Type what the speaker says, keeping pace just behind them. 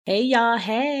Hey y'all,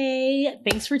 hey!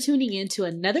 Thanks for tuning in to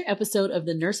another episode of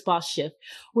the Nurse Boss Shift,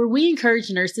 where we encourage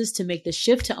nurses to make the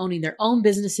shift to owning their own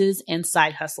businesses and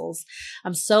side hustles.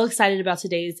 I'm so excited about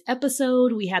today's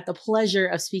episode. We had the pleasure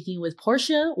of speaking with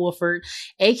Portia Wofford,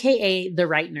 aka The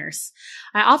Right Nurse.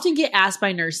 I often get asked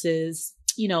by nurses,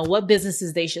 what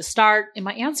businesses they should start. And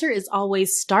my answer is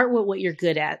always start with what you're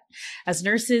good at. As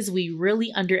nurses, we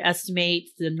really underestimate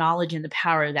the knowledge and the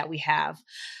power that we have.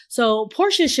 So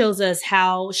Portia shows us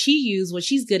how she used what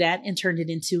she's good at and turned it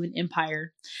into an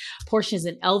empire. Portia is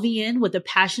an LVN with a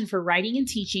passion for writing and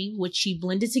teaching, which she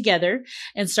blended together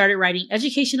and started writing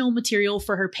educational material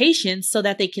for her patients so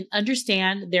that they can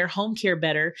understand their home care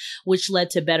better, which led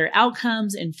to better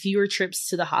outcomes and fewer trips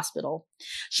to the hospital.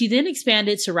 She then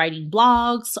expanded to writing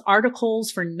blogs,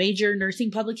 articles for major nursing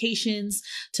publications,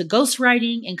 to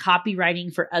ghostwriting and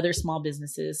copywriting for other small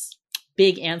businesses,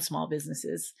 big and small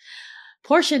businesses.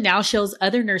 Portia now shows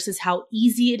other nurses how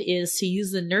easy it is to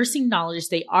use the nursing knowledge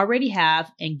they already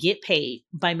have and get paid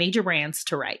by major brands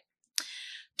to write.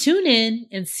 Tune in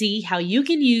and see how you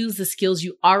can use the skills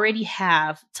you already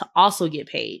have to also get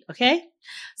paid, okay?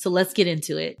 So let's get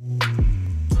into it.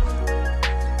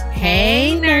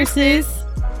 Hey, nurses.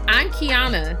 I'm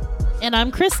Kiana. And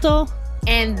I'm Crystal.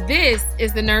 And this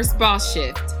is the Nurse Boss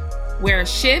Shift, where a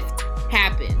shift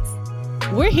happens.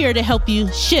 We're here to help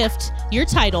you shift your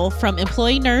title from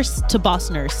employee nurse to boss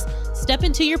nurse. Step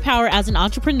into your power as an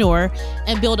entrepreneur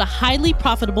and build a highly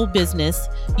profitable business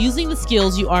using the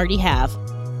skills you already have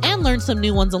and learn some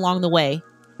new ones along the way.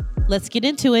 Let's get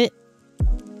into it.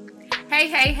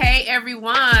 Hey,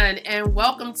 everyone, and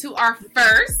welcome to our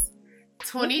first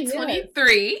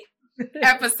 2023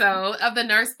 episode of the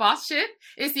Nurse Boss Shift.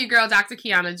 It's your girl, Dr.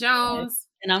 Kiana Jones.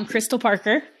 And I'm Crystal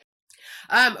Parker.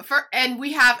 And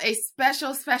we have a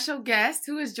special guest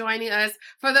who is joining us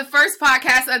for the first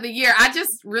podcast of the year. I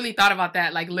just really thought about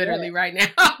that, like literally right now.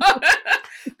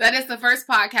 That is the first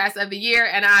podcast of the year.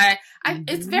 And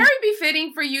it's very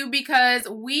befitting for you because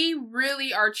we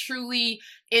really are truly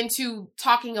into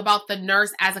talking about the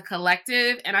nurse as a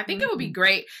collective. And I think it would be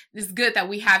great. It's good that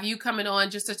we have you coming on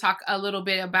just to talk a little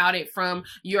bit about it from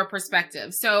your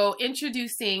perspective. So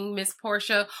introducing Miss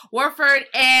Portia Wofford,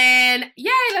 and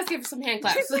yay, let's give her some hand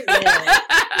claps. Hello,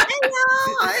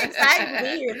 I'm excited to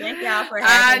be here. Thank y'all for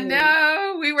having me. I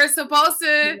know. We were supposed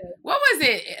to, what was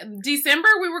it? December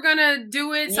we were going to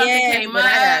do it. Something came up. I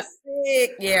got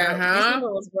sick. Yeah.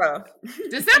 December was rough.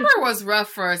 December was rough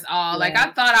for us all. Yeah. Like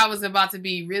I thought I was about to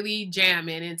be really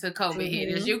jamming into COVID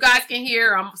hit. As you guys can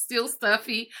hear, I'm still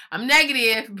stuffy. I'm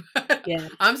negative, but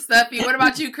I'm stuffy. What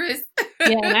about you, Chris?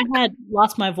 Yeah, and I had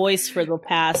lost my voice for the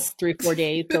past 3-4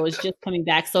 days, so it's just coming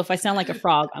back. So if I sound like a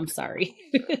frog, I'm sorry.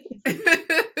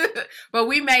 But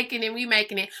we making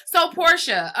it. So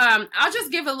Portia, I'll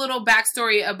just give a little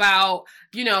backstory about,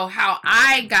 how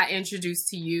I got introduced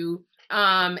to you.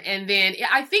 And then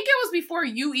I think it was before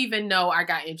you even know I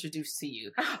got introduced to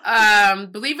you.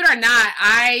 Believe it or not,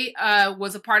 I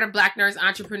was a part of Black Nurse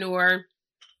Entrepreneur.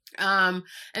 And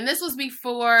this was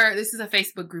before, this is a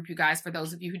Facebook group, you guys, for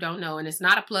those of you who don't know, and it's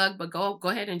not a plug, but go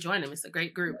ahead and join them. It's a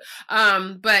great group.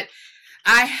 But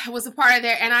I was a part of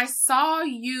there, and I saw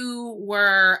you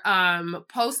were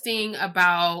posting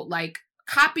about like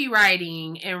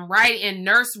copywriting and writing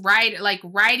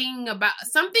about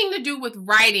something to do with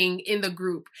writing in the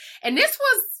group. And this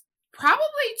was probably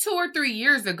 2 or 3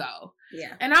 years ago.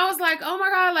 Yeah. And I was like, oh my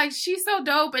God, like she's so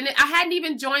dope. And I hadn't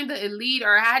even joined the elite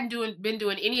or I hadn't been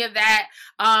doing any of that.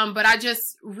 But I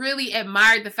just really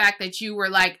admired the fact that you were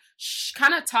like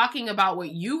kind of talking about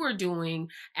what you were doing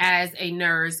as a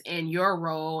nurse and your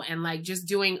role and like just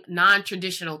doing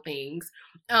non-traditional things,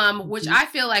 which I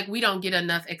feel like we don't get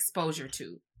enough exposure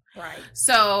to. Right.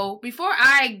 So before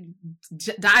I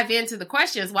dive into the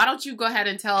questions, why don't you go ahead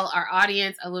and tell our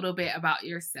audience a little bit about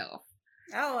yourself?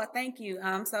 Oh, thank you.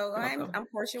 So I'm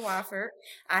Portia Wofford.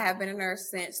 I have been a nurse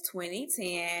since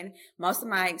 2010. Most of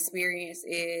my experience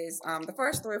is the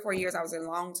first 3 or 4 years I was in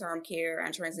long-term care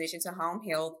and transitioned to home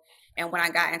health. And when I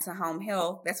got into home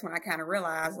health, that's when I kind of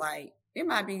realized like it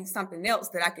might be something else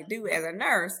that I could do as a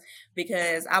nurse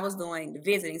because I was doing the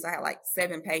visiting. So I had like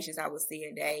 7 patients I would see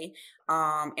a day.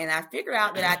 And I figured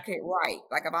out that I could write.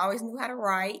 Like I've always knew how to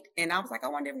write. And I was like, I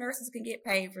wonder if nurses can get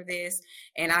paid for this.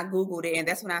 And I Googled it. And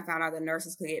that's when I found out that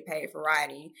nurses could get paid for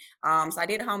writing. So I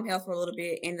did home health for a little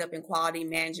bit, ended up in quality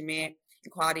management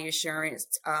and quality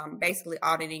assurance, basically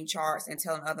auditing charts and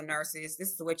telling other nurses,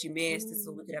 this is what you missed. This is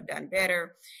what we could have done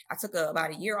better. I took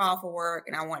about a year off of work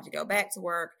and I wanted to go back to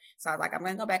work. So I was like, I'm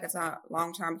going to go back into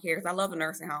long-term care because I love a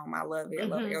nursing home. I love it. I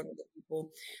love elderly people.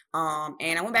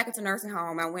 And I went back into nursing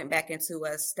home. I went back into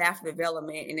a staff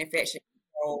development and infection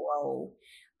control role.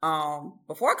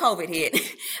 before COVID hit,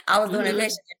 I was doing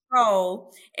infection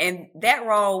control, and that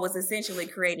role was essentially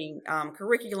creating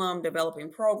curriculum, developing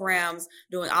programs,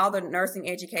 doing all the nursing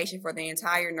education for the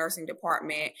entire nursing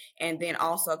department, and then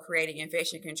also creating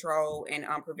infection control and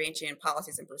prevention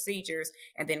policies and procedures.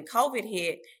 And then COVID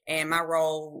hit, and my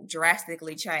role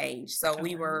drastically changed. So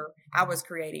I was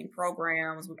creating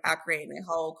programs. I created a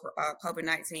whole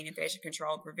COVID-19 infection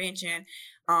control prevention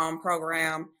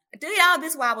program. I did all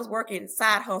this while I was working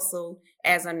side hustle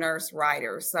as a nurse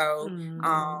writer. So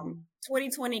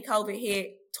 2020 COVID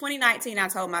hit. 2019, I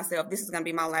told myself this is going to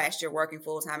be my last year working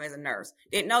full time as a nurse.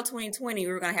 Didn't know 2020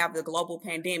 we were going to have the global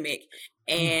pandemic.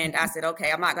 And I said, okay,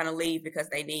 I'm not going to leave because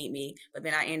they need me. But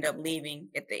then I ended up leaving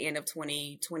at the end of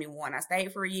 2021. I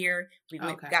stayed for a year. We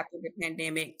got through the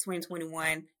pandemic.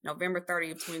 2021, November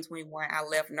 30th, 2021, I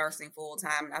left nursing full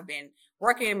time. And I've been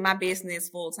working my business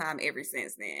full time ever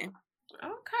since then.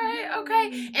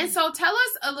 Okay. And so tell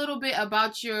us a little bit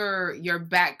about your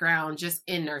background just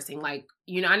in nursing. Like,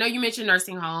 I know you mentioned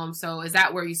nursing home. So is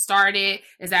that where you started?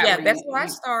 That's where I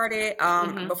started.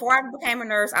 Before I became a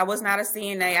nurse, I was not a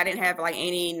CNA. I didn't have like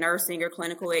any nursing or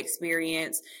clinical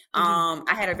experience. I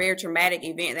had a very traumatic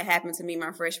event that happened to me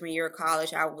my freshman year of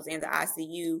college. I was in the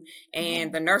ICU,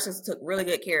 and the nurses took really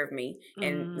good care of me.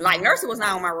 And like nursing was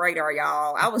not on my radar,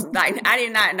 y'all. I was like, I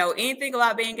did not know anything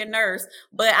about being a nurse,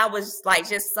 but I was like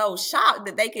just so shocked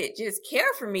that they could just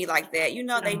care for me like that.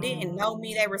 They didn't know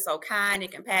me. They were so kind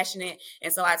and compassionate.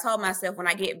 And so I told myself, when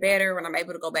I get better, when I'm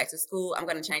able to go back to school, I'm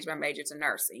going to change my major to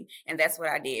nursing. And that's what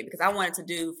I did, because I wanted to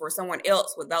do for someone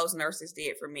else what those nurses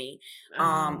did for me.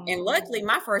 And luckily,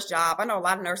 my first job, I know a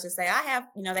lot of nurses say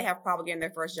they have probably getting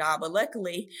their first job, but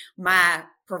luckily my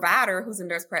provider, who's a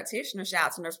nurse practitioner, shout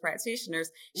out to nurse practitioners,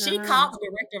 she called the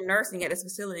director of nursing at this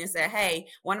facility and said, hey,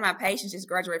 one of my patients just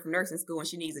graduated from nursing school and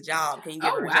she needs a job. Can you give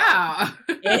her a job?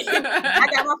 I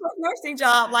got my first nursing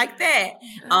job like that.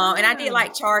 And I did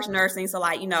like charge nursing. So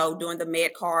like, doing the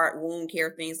med card, wound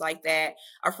care, things like that.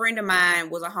 A friend of mine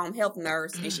was a home health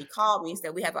nurse and she called me and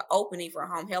said, we have an opening for a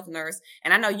home health nurse.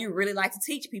 And I know you really like to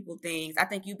teach people things. I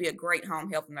think you'd be a great home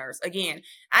health nurse. Again,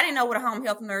 I didn't know what a home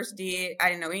health nurse did. I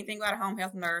didn't know anything about a home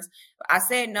health nurse. I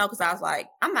said no because I was like,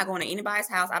 I'm not going to anybody's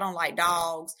house. I don't like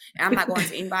dogs, and I'm not going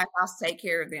to anybody's house to take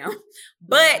care of them.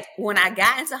 But when I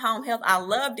got into home health, I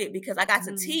loved it because I got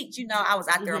to teach. I was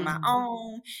out there on my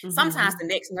own. Sometimes the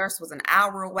next nurse was an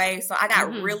hour away, so I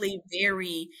got really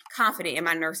very confident in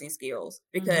my nursing skills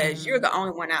because you're the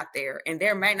only one out there, and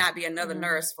there may not be another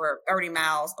nurse for 30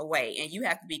 miles away, and you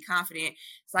have to be confident.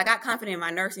 So I got confident in my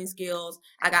nursing skills.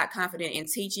 I got confident in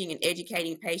teaching and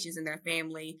educating patients and their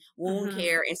family, wound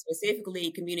care, and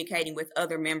specifically communicating with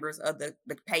other members of the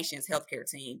patient's healthcare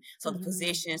team. So the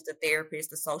physicians, the therapists,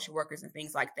 the social workers, and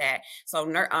things like that. So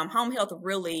home health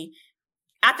really,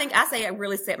 I say it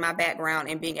really set my background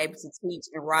in being able to teach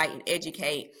and write and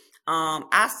educate.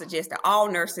 I suggest that all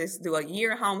nurses do a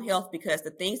year of home health because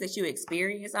the things that you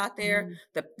experience out there,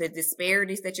 the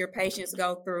disparities that your patients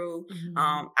go through.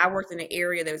 I worked in an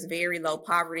area that was very low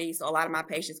poverty. So a lot of my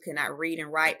patients could not read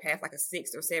and write past like a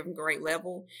 6th or 7th grade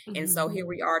level. And so here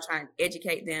we are trying to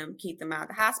educate them, keep them out of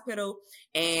the hospital.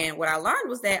 And what I learned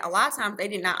was that a lot of times they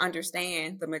did not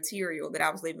understand the material that I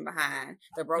was leaving behind,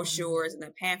 the brochures and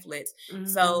the pamphlets.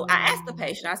 So I asked the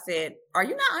patient, I said, are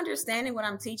you not understanding what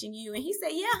I'm teaching you? And he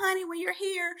said, yeah, honey, when you're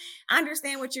here, I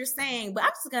understand what you're saying, but I'm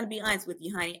just going to be honest with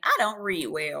you, honey. I don't read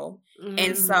well.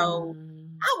 And so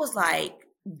I was like,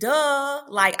 duh.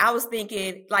 Like I was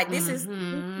thinking like, these people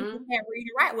can't read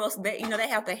and write well. So they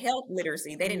have the health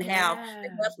literacy. They didn't have the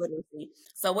health literacy.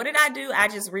 So what did I do? I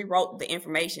just rewrote the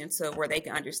information to where they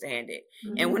can understand it.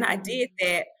 And when I did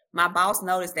that, my boss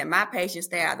noticed that my patients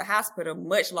stay out of the hospital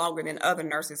much longer than other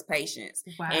nurses' patients.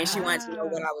 Wow. And she wanted to know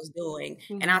what I was doing.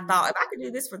 And I thought, if I could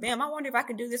do this for them, I wonder if I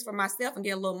could do this for myself and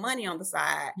get a little money on the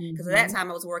side. Because at that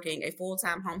time I was working a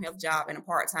full-time home health job and a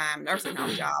part-time nursing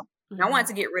home job. And I wanted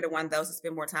to get rid of one of those to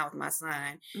spend more time with my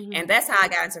son. And that's how I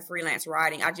got into freelance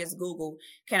writing. I just Googled,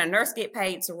 can a nurse get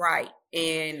paid to write?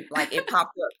 And like it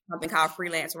popped up something called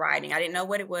freelance writing. I didn't know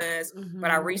what it was, but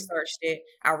I researched it.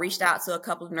 I reached out to a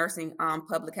couple of nursing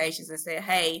publications and said,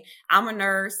 hey, I'm a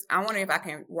nurse. I wonder if I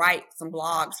can write some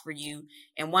blogs for you.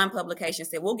 And one publication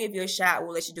said, we'll give you a shot.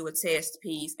 We'll let you do a test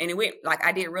piece. And it went like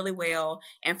I did really well.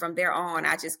 And from there on,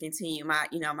 I just continued my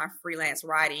freelance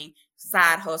writing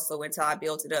side hustle until I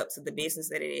built it up to the business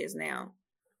that it is now.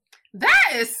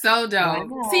 That is so dope.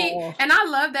 Wow. See, and I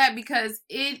love that because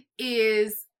it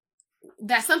is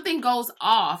that something goes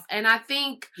off. And I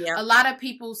think a lot of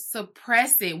people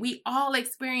suppress it. We all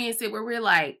experience it where we're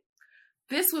like,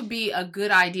 this would be a good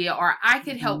idea, or I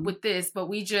could help with this, but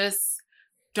we just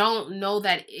don't know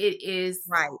that it is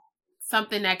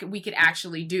something that we could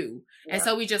actually do. Yeah. And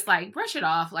so we just like brush it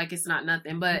off like it's not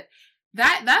nothing. But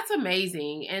that's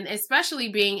amazing. And especially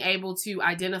being able to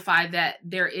identify that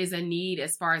there is a need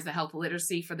as far as the health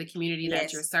literacy for the community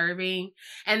that you're serving.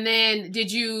 And then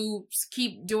did you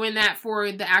keep doing that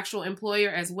for the actual employer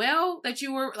as well, that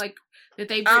you were like, that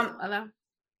they allow?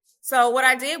 So what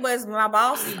I did was my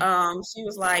boss, she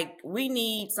was like, we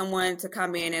need someone to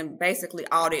come in and basically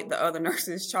audit the other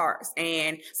nurses' charts.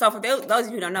 And so for those of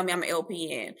you who don't know me, I'm an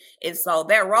LPN. And so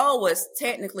that role was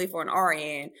technically for an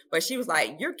RN, but she was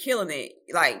like, you're killing it.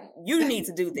 Like, you need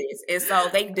to do this. And so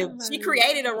she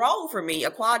created a role for me,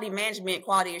 a quality management,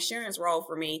 quality assurance role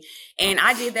for me. And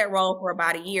I did that role for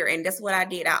about a year. And that's what I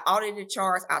did. I audited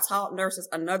charts. I taught nurses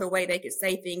another way they could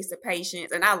say things to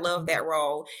patients. And I love that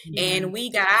role. Yeah. And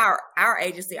we got our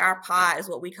agency, our pod is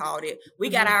what we called it. We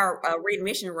got our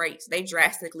readmission rates. They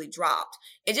drastically dropped.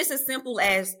 It's just as simple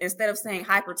as, instead of saying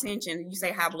hypertension, you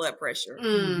say high blood pressure.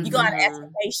 Mm-hmm. You go out and ask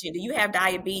the patient, do you have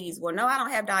diabetes? Well, no, I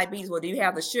don't have diabetes. Well, do you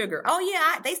have the sugar? Oh yeah,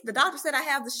 the doctor said I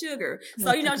have the sugar.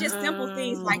 So, just simple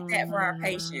things like that for our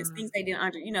patients, things they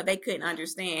didn't they couldn't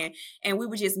understand. And we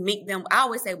would just meet them. I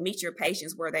always say, meet your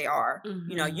patients where they are.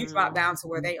 Mm-hmm. You drop down to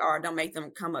where they are. Don't make them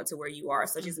come up to where you are.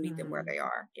 So just meet them where they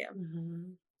are. Yeah.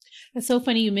 Mm-hmm. It's so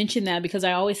funny you mentioned that, because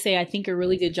I always say I think a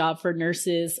really good job for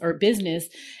nurses or business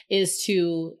is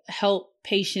to help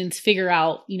patients figure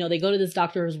out, they go to this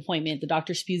doctor's appointment, the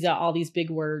doctor spews out all these big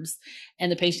words,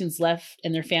 and the patient's left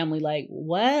and their family like,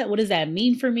 what does that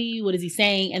mean for me? What is he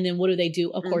saying? And then what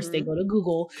do? Of course, they go to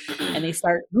Google and they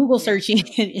start Google searching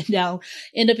and now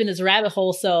end up in this rabbit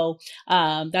hole. So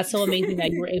that's so amazing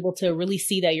that you were able to really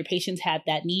see that your patients had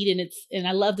that need. And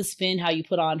I love the spin how you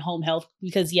put on home health,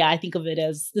 because I think of it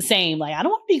as the same. Like, I don't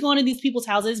want to be going to these people's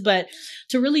houses, but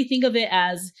to really think of it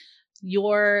as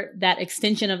you're that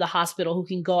extension of the hospital who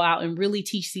can go out and really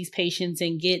teach these patients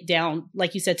and get down,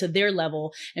 like you said, to their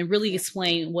level and really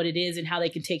explain what it is and how they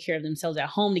can take care of themselves at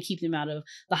home to keep them out of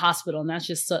the hospital. And that's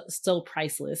just so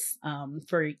priceless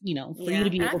for you to be able to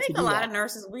do that. I think a lot of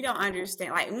nurses, we don't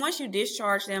understand, like, once you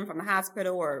discharge them from the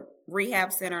hospital or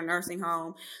rehab center, nursing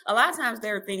home, a lot of times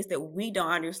there are things that we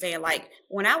don't understand. Like,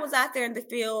 when I was out there in the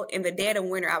field in the dead of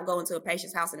winter, I would go into a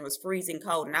patient's house and it was freezing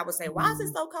cold. And I would say, why is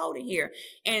it so cold in here?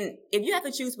 And if you have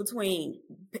to choose between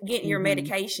getting your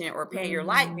medication or paying your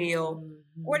light bill,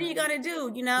 what are you going to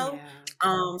do? Yeah.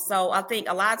 So I think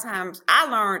a lot of times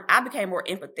I became more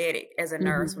empathetic as a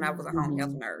nurse when I was a home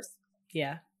health nurse.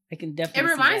 Yeah. I can definitely.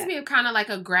 It reminds me of kind of like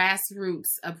a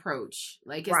grassroots approach.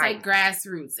 Like, it's like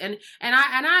grassroots, and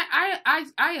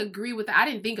I agree with that. I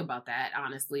didn't think about that,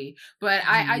 honestly, but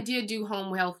I did do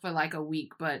home health for like a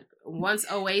week. But once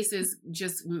Oasis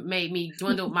just made me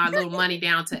dwindle my little money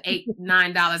down to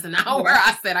 $8-9 an hour,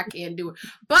 I said I can't do it.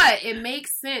 But it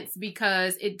makes sense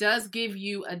because it does give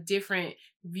you a different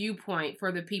viewpoint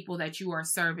for the people that you are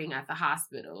serving at the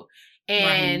hospital.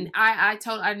 And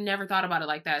I never thought about it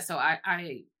like that. So I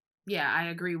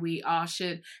agree. We all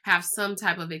should have some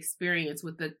type of experience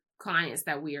with the clients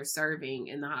that we are serving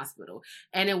in the hospital,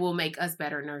 and it will make us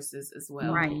better nurses as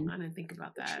well. Right. I didn't think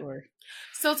about that. Sure.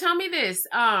 So tell me this,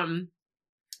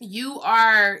 you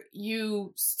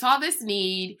saw this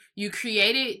need, you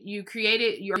changed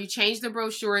the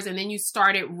brochures, and then you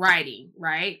started writing,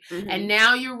 right? Mm-hmm. And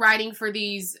now you're writing for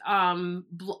these, writing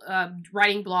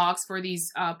blogs for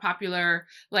these, popular,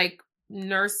 like,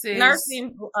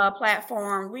 nursing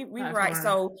platform. We write.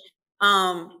 So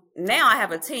now I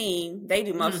have a team. They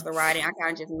do most of the writing. I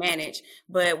kind of just manage,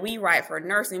 but we write for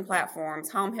nursing platforms,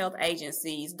 home health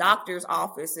agencies, doctors'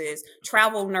 offices,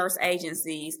 travel nurse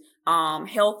agencies,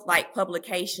 health like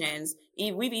publications.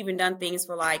 We've even done things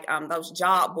for like those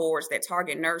job boards that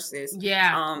target nurses.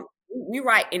 Yeah. We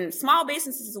write in small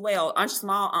businesses as well,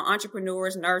 small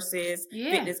entrepreneurs, nurses,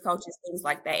 fitness coaches, things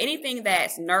like that. Anything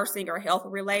that's nursing or health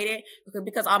related,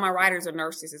 because all my writers are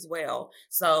nurses as well.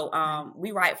 So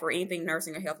we write for anything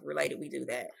nursing or health related. We do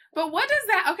that. But what does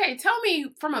that? Okay, tell me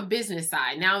from a business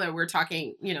side. Now that we're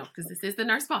talking, because this is the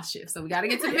Nurse Boss Shift, so we got to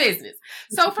get to the business.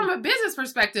 So from a business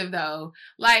perspective, though,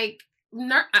 like,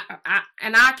 and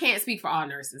I can't speak for all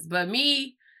nurses, but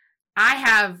me, I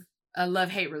have a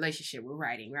love-hate relationship with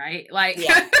writing, right? Like,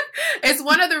 it's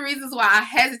one of the reasons why I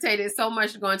hesitated so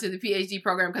much to go into the PhD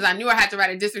program, because I knew I had to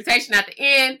write a dissertation at the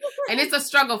end, and it's a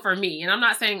struggle for me. And I'm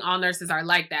not saying all nurses are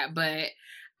like that, but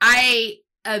I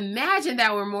imagine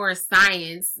that we're more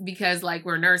science because like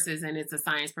we're nurses and it's a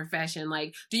science profession.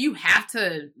 Like, do you have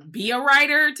to be a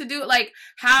writer to do it? Like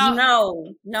how?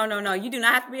 No. You do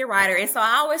not have to be a writer. And so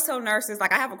I always tell nurses,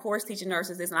 like I have a course teaching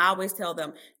nurses this, and I always tell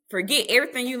them, forget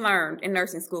everything you learned in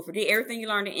nursing school. Forget everything you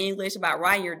learned in English about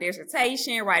writing your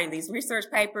dissertation, writing these research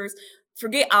papers.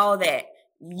 Forget all of that.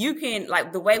 You can,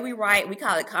 like the way we write, we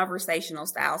call it conversational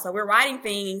style. So we're writing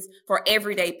things for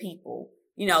everyday people.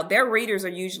 You know, their readers are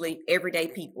usually everyday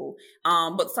people.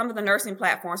 But some of the nursing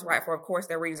platforms write for, of course,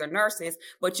 their readers are nurses,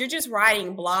 but you're just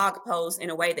writing blog posts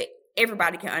in a way that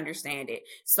everybody can understand it.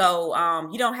 So,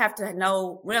 you don't have to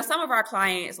know, well, some of our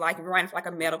clients, like if you're writing for like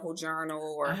a medical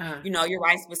journal or, you know, you're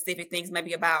writing specific things,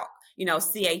 maybe about, you know,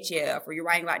 CHF, or you're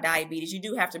writing about diabetes, you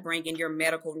do have to bring in your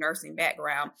medical nursing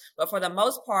background. But for the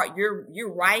most part,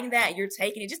 you're writing that, you're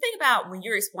taking it. Just think about when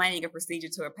you're explaining a procedure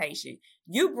to a patient,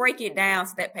 you break it down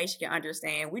so that patient can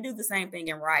understand. We do the same thing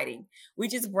in writing. We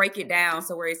just break it down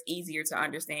so where it's easier to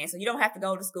understand. So you don't have to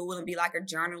go to school and be like a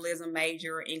journalism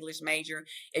major or English major.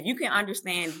 If you can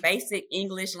understand basic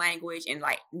English language and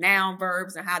like noun,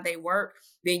 verbs, and how they work,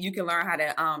 then you can learn how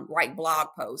to write blog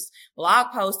posts. Blog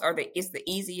posts it's the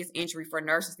easiest entry for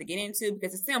nurses to get into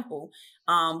because it's simple.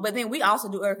 But then we also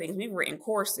do other things. We've written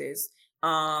courses.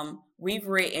 We've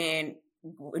written.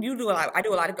 I do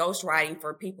a lot of ghostwriting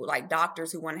for people like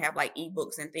doctors who want to have like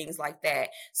ebooks and things like that.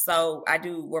 So I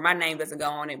do where my name doesn't go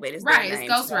on it, but it's right.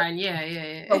 It's ghostwriting.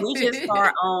 Yeah. But we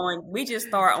just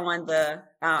start on the.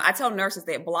 I tell nurses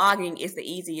that blogging is the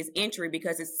easiest entry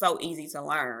because it's so easy to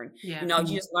learn. Yeah. You know,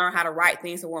 you just learn how to write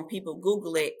things, so when people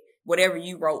Google it, whatever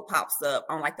you wrote pops up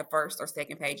on like the first or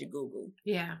second page of Google.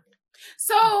 Yeah.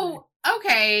 So,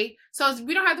 okay. So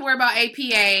we don't have to worry about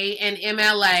APA and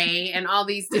MLA and all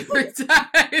these different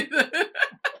types.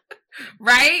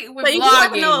 Right? With so you blogging.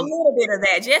 have to know a little bit of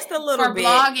that, just a little bit.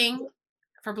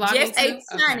 For blogging just a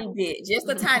tiny bit, just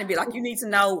a tiny bit. Like you need to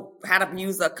know how to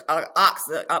use a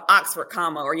Oxford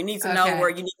comma, or you need to know where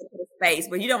you need to put a space,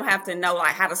 but you don't have to know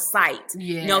like how to cite.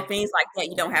 You know, things like that.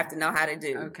 You don't have to know how to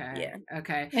do. Okay. Yeah.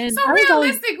 Okay. And so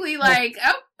realistically,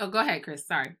 go ahead, Chris.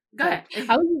 Sorry. Go ahead.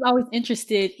 I was just always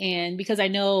interested in, because I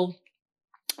know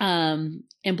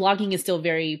and blogging is still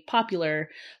very popular,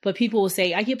 but people will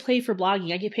say, I get paid for blogging.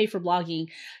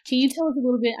 Can you tell us a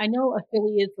little bit? I know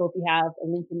affiliates, so if you have a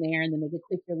link in there and then they can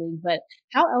click your link, but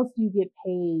how else do you get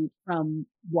paid from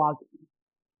blogging?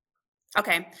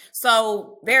 Okay.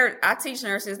 So I teach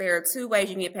nurses, there are two ways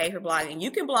you can get paid for blogging. You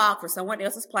can blog for someone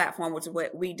else's platform, which is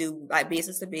what we do, like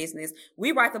business to business.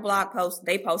 We write the blog post,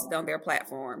 they post it on their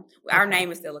platform. Our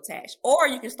name is still attached. Or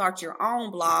you can start your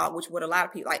own blog, which what a lot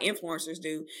of people, like influencers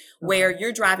do, where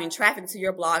you're driving traffic to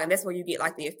your blog, and that's where you get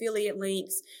like the affiliate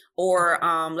links. Or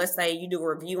let's say you do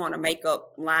a review on a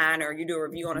makeup line, or you do a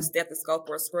review on a stethoscope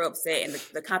or a scrub set, and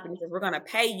the company says, we're going to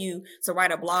pay you to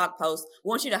write a blog post. We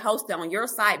want you to host it on your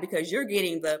site because you're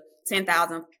getting the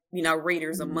 10,000,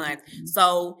 readers a month.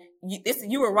 So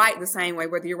you will write the same way,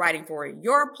 whether you're writing for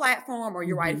your platform or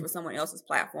you're writing for someone else's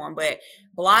platform. But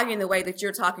blogging the way that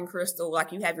you're talking, Crystal,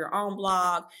 like you have your own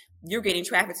blog, you're getting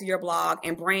traffic to your blog,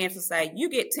 and brands will say, you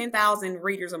get 10,000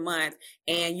 readers a month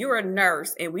and you're a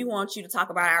nurse and we want you to talk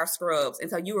about our scrubs. And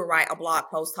so you will write a blog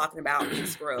post talking about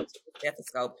these scrubs,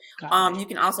 stethoscope. You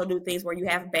can also do things where you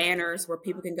have banners where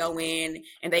people can go in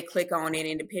and they click on it,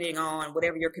 and depending on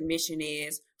whatever your commission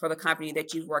is for the company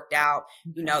that you've worked out,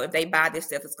 if they buy this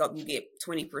stethoscope, you get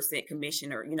 20%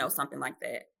 commission or, something like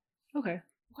that. Okay.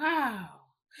 Wow.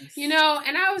 And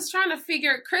I was trying to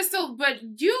figure, Crystal, but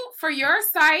for your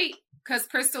site, because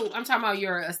Crystal, I'm talking about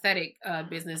your aesthetic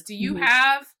business, do you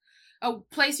have a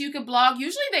place you could blog?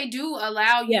 Usually they do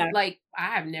allow you, like,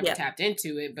 I have never tapped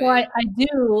into it. But well, I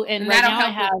do. And right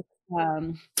now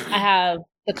I have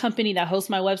the company that hosts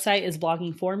my website is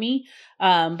blogging for me.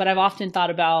 But I've often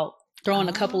thought about throwing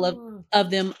a couple of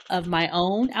them of my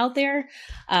own out there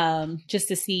just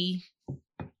to see,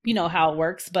 how it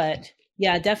works. But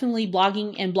yeah, definitely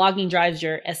blogging drives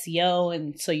your SEO.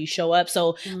 And so you show up.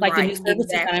 So like the new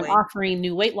services that I'm offering,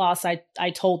 new weight loss, I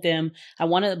told them I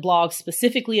want to blog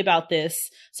specifically about this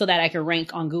so that I can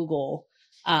rank on Google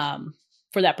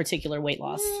for that particular weight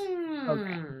loss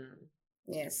program.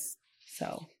 Yes.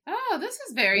 So. Oh, this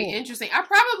is very interesting. I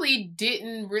probably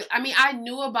didn't I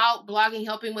knew about blogging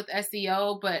helping with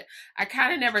SEO, but I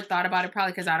kind of never thought about it,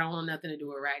 probably because I don't want nothing to do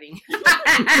with writing.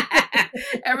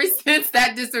 Ever since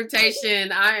that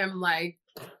dissertation, I am like,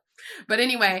 but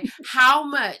anyway, how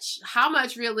much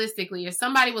realistically, if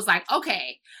somebody was like,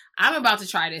 okay, I'm about to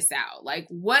try this out, like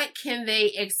what can they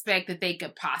expect that they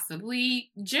could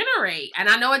possibly generate? And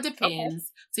I know it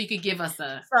depends. So you could give us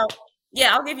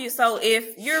Yeah, I'll give you. So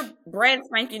if you're brand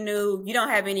spanking new, you don't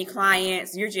have any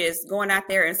clients, you're just going out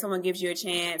there and someone gives you a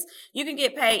chance, you can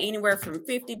get paid anywhere from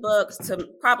 $50 to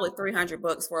probably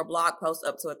 $300 for a blog post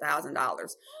up to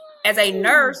 $1,000. As a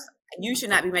nurse, you should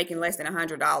not be making less than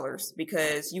 $100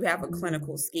 because you have a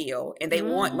clinical skill, and they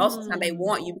want, most of the time they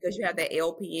want you because you have that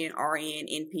LPN, RN,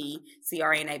 NP,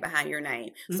 CRNA behind your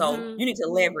name. So you need to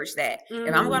leverage that.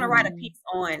 If I'm going to write a piece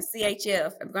on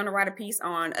CHF, I'm going to write a piece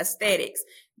on aesthetics,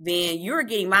 then you're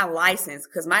getting my license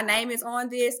because my name is on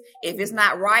this. If it's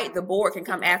not right, the board can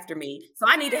come after me. So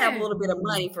I need to have a little bit of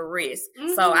money for risk.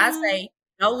 So I say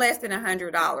no less than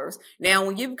 $100. Now,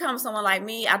 when you become someone like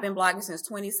me, I've been blogging since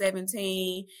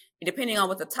 2017. Depending on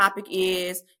what the topic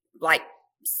is, like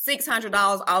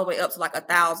 $600 all the way up to like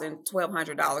 $1,000,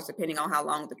 $1,200, depending on how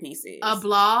long the piece is. A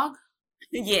blog?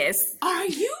 Yes. Are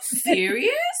you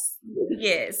serious?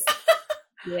 Yes.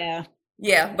 Yeah.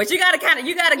 Yeah, but you gotta get your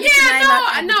name out.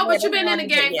 I know, but you've been in the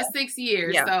game for 6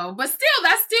 years, yeah. So, but still,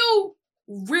 that's still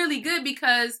really good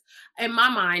because in my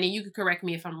mind, and you could correct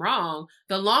me if I'm wrong,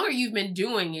 the longer you've been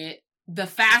doing it, the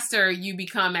faster you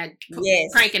become at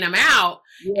cranking them out.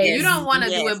 Yes. And you don't want to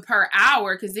do it per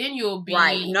hour because then you'll be,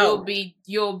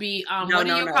 you'll be, what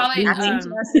do you call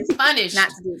it? Punished. Not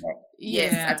to do that.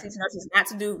 Yes, I teach nurses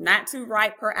not to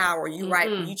write per hour. You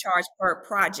write, you charge per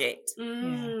project.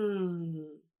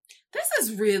 This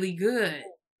is really good.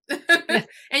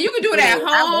 And you can do it at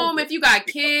home if you got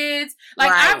kids.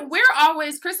 Like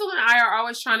Crystal and I are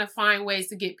always trying to find ways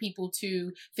to get people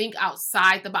to think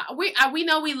outside the box. We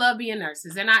know we love being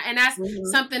nurses, and that's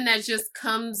something that just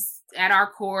comes at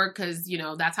our core because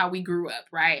that's how we grew up,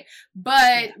 right?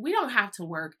 But we don't have to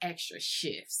work extra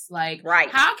shifts. Like,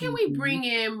 how can we bring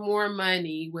in more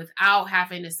money without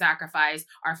having to sacrifice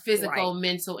our physical,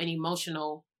 mental, and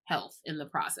emotional health in the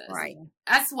process? Right.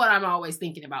 That's what I'm always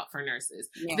thinking about for nurses.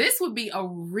 Yeah. This would be a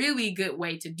really good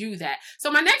way to do that. So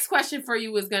my next question for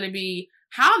you is going to be,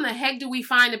 how in the heck do we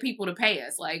find the people to pay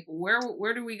us? Like,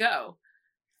 where do we go?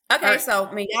 Okay, so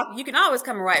I mean, you can always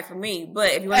come and write for me, but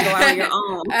if you want to go out on your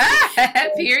own,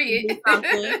 period,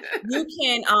 you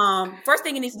can. First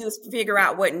thing you need to do is figure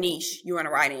out what niche you want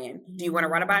to write in. Do you want to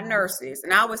write about nurses?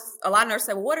 And a lot of nurses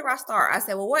say, well, where do I start? I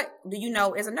said, well, what do you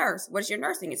know as a nurse? What's your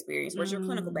nursing experience? What's your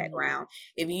clinical background?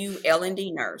 If you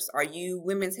L&D nurse, are you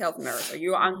women's health nurse? Are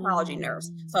you an oncology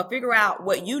nurse? So figure out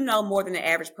what you know more than the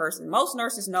average person. Most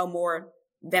nurses know more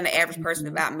than the average person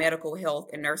about medical, health,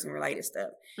 and nursing related stuff.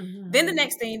 Then the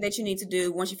next thing that you need to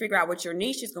do, once you figure out what your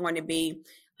niche is going to be,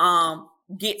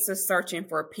 get to searching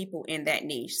for people in that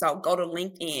niche. So go to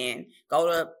LinkedIn, go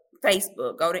to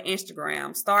Facebook, go to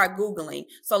Instagram, start Googling.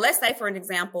 So let's say, for an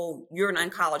example, you're an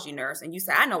oncology nurse and you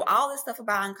say, I know all this stuff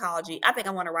about oncology. I think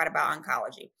I want to write about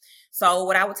oncology. So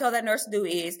what I would tell that nurse to do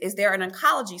is there an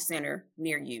oncology center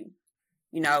near you?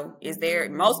 Is there,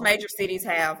 most major cities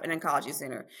have an oncology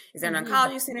center. Is there an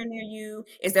oncology center near you?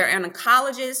 Is there an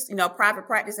oncologist, private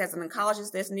practice has an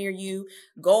oncologist that's near you?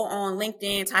 Go on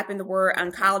LinkedIn, type in the word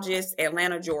oncologist,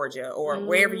 Atlanta, Georgia, or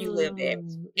wherever you live at.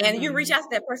 And you reach out to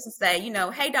that person and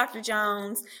say, hey, Dr.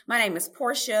 Jones, my name is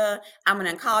Portia. I'm an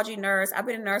oncology nurse. I've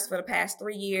been a nurse for the past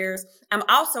 3 years. I'm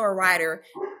also a writer.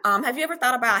 Have you ever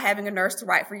thought about having a nurse to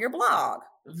write for your blog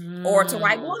or to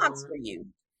write blogs for you?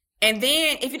 And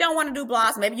then if you don't want to do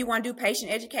blogs, maybe you want to do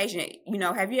patient education.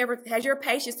 Has your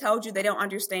patients told you they don't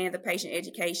understand the patient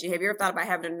education? Have you ever thought about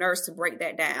having a nurse to break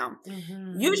that down?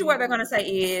 Usually what they're going to say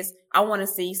is, I want to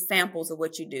see samples of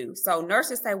what you do. So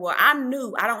nurses say, well, I'm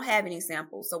new. I don't have any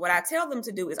samples. So what I tell them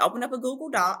to do is open up a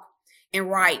Google Doc and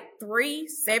write 3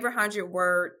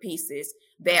 700-word pieces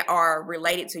that are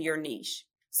related to your niche.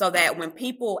 So that when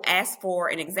people ask for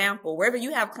an example, whether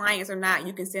you have clients or not,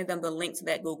 you can send them the link to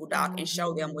that Google Doc and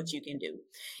show them what you can do.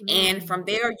 And from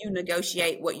there, you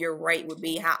negotiate what your rate would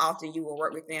be, how often you will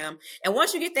work with them. And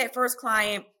once you get that first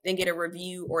client, then get a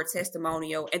review or a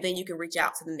testimonial, and then you can reach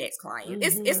out to the next client.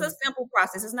 It's a simple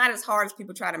process. It's not as hard as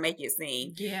people try to make it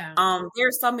seem. Yeah.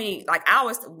 There's so many,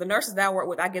 the nurses that I work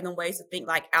with, I give them ways to think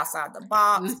outside the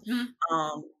box.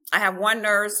 I have one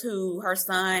nurse who her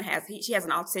son she has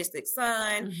an autistic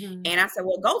son. And I said,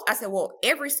 well,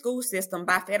 every school system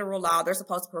by federal law, they're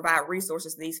supposed to provide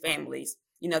resources to these families,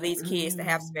 these kids that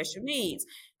have special needs.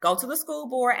 Go to the school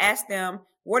board, ask them,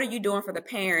 what are you doing for the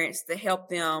parents to help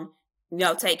them,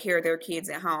 take care of their kids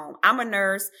at home? I'm a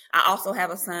nurse. I also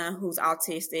have a son who's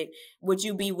autistic. Would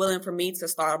you be willing for me to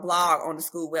start a blog on the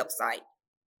school website?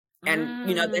 And,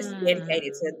 that's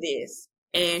dedicated to this.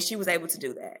 And she was able to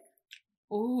do that.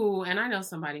 Ooh, and I know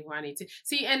somebody who I need to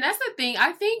see. And that's the thing.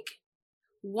 I think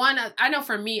I know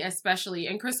for me especially,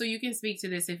 and Crystal, you can speak to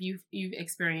this if you've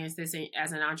experienced this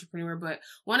as an entrepreneur, but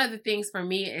one of the things for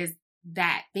me is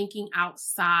thinking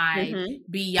outside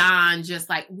beyond just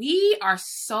like, we are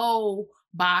so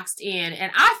boxed in.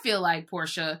 And I feel like,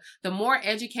 Portia, the more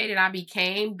educated I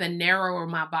became, the narrower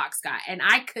my box got. And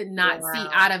I could not see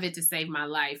out of it to save my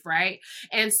life, right?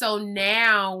 And so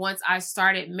now, once I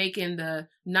started making the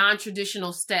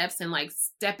non-traditional steps and like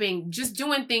just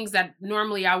doing things that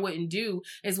normally I wouldn't do,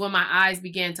 is when my eyes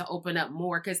began to open up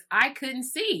more, because I couldn't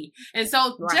see. And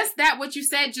so just that, what you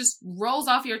said, just rolls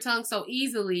off your tongue so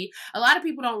easily. A lot of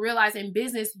people don't realize in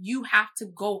business, you have to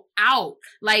go out.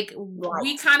 Like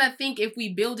we kind of think if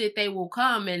we build it, they will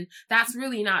come. And that's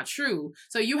really not true.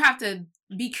 So you have to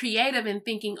be creative in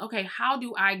thinking, okay, how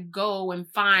do I go and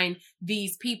find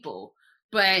these people?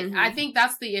 But I think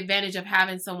that's the advantage of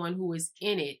having someone who is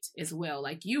in it as well,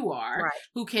 like you are,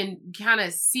 who can kind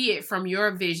of see it from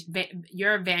your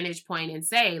vantage point and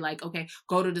say like, okay,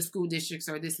 go to the school districts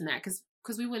or this and that,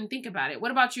 because we wouldn't think about it.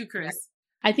 What about you, Chris?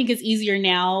 I think it's easier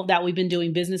now that we've been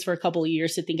doing business for a couple of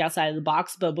years to think outside of the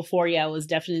box. But before, it was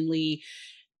definitely,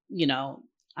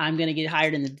 I'm going to get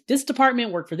hired in this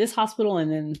department, work for this hospital,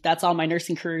 and then that's all my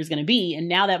nursing career is going to be. And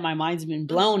now that my mind's been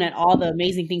blown at all the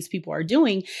amazing things people are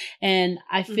doing, and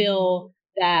I feel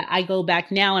that I go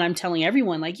back now and I'm telling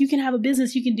everyone, like, you can have a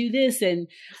business, you can do this. And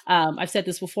I've said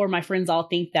this before, my friends all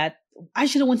think that I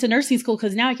should have went to nursing school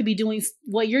because now I could be doing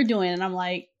what you're doing. And I'm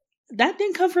like, that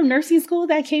didn't come from nursing school.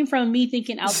 That came from me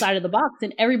thinking outside of the box.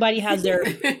 And everybody has their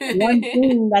one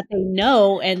thing that they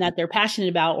know and that they're passionate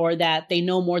about, or that they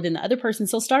know more than the other person.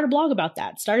 So start a blog about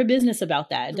that. Start a business about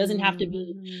that. It doesn't have to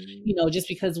be, just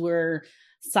because we're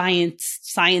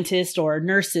scientists or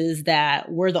nurses that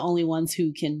we're the only ones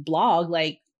who can blog.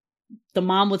 Like, the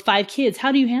mom with 5 kids,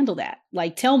 how do you handle that?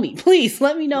 Like, tell me, please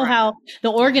let me know how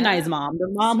the organized mom, the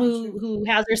mom who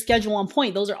has their schedule on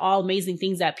point. Those are all amazing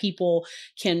things that people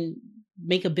can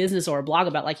make a business or a blog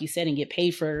about, like you said, and get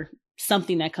paid for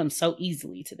something that comes so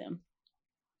easily to them.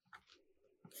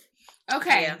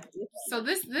 Okay. Yeah. So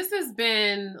this has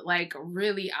been like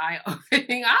really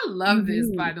eye-opening. I love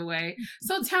this, by the way.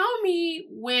 So tell me,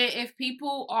 if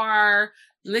people are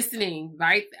listening,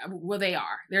 right? Well,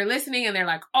 they're listening and they're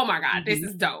like, oh my God, this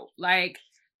is dope. Like,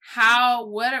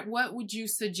 what would you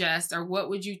suggest, or what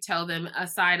would you tell them,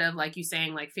 aside of like you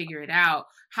saying, like, figure it out?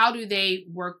 How do they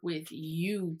work with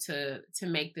you to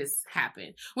make this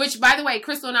happen? Which, by the way,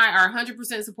 Crystal and I are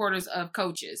 100% supporters of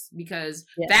coaches, because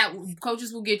that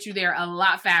coaches will get you there a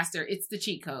lot faster. It's the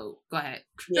cheat code. Go ahead.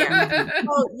 Yeah.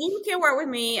 So you can work with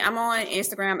me. I'm on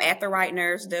Instagram at The Right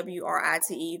Nurse,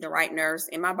 WRITE, The Right Nurse.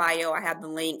 In my bio, I have the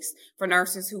links for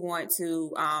nurses who want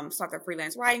to start their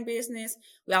freelance writing business.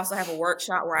 We also have a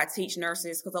workshop where I teach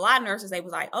nurses, because a lot of nurses, they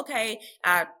was like, okay,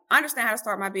 I understand how to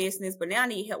start my business, but now I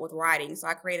need help with writing. So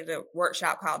I created a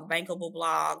workshop called Bankable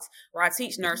Blogs, where I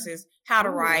teach nurses how to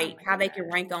write, how they can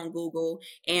rank on Google.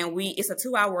 And it's a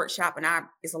 2-hour workshop, and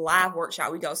it's a live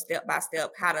workshop. We go step by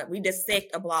step, we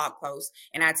dissect a blog post,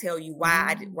 and I tell you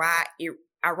why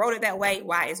I wrote it that way,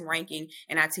 why it's ranking,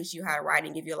 and I teach you how to write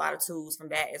and give you a lot of tools from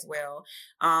that as well.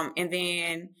 And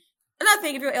then another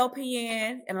thing, if you're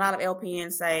LPN, and a lot of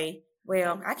LPNs say,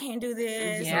 well, I can't do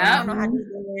this. Or I don't know how to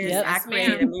do this. I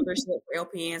created a membership for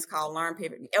LPNs called Learn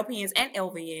Pivot, LPNs and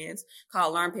LVNs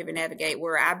called Learn Pivot Navigate,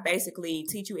 where I basically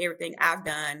teach you everything I've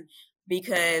done,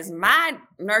 because my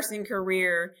nursing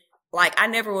career, like, I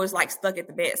never was like stuck at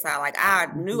the bedside. Like, I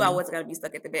knew I wasn't going to be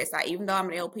stuck at the bedside. Even though I'm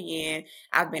an LPN,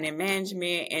 I've been in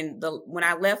management. And when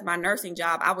I left my nursing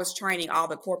job, I was training all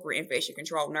the corporate infection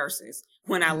control nurses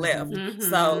when I left.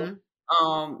 So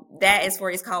that is where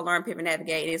it's called Learn Pivot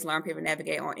Navigate. It is Learn Pivot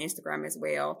Navigate on Instagram as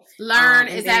well. Learn,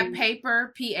 is that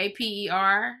paper?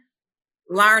 PAPER?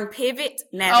 Learn Pivot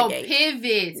Navigate. Oh,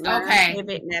 Pivot. Learn, okay.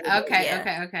 Pivot Navigate. Okay.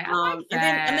 And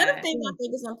then another thing I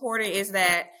think is important is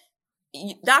that,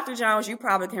 Dr. Jones, you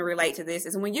probably can relate to this,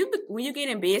 is when you get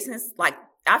in business, like,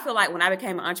 I feel like when I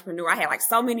became an entrepreneur, I had like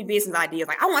so many business ideas.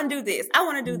 Like, I want to do this. I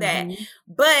want to do that.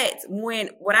 But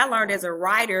what I learned as a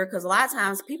writer, because a lot of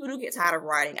times people do get tired of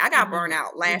writing. I got burned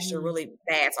out last year really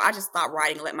bad. So I just stopped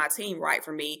writing and let my team write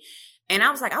for me. And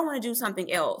I was like, I want to do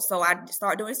something else. So I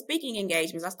started doing speaking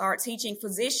engagements. I started teaching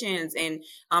physicians and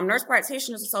nurse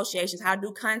practitioners associations how to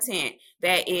do content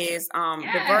that is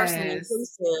diverse and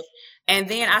inclusive. And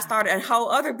then I started a whole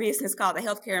other business called the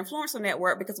Healthcare Influencer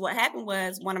Network, because what happened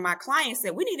was one of my clients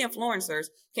said, we need influencers.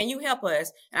 Can you help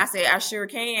us? And I said, I sure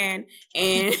can.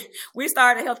 And we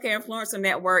started a Healthcare Influencer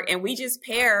Network, and we just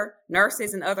pair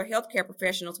nurses and other healthcare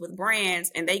professionals with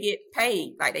brands, and they get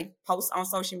paid. Like, they post on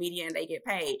social media and they get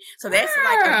paid. So that's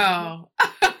like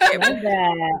that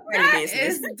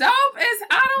is dope as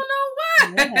I don't know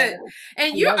what.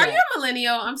 And are you a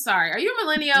millennial? I'm sorry. Are you a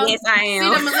millennial? Yes, I am. See,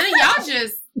 the millennial,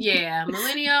 Yeah,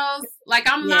 millennials. Like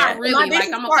I'm Yeah. not And really my like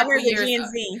business I'm a partner couple is a years.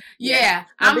 Gen Z. Yeah,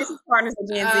 My business partner's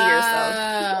a Gen Zer,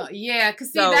 so yeah,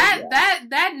 cause see So,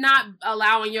 that not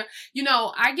allowing your,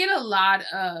 I get a lot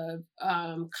of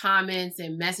comments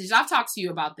and messages. I've talked to you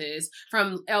about this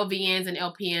from LVNs and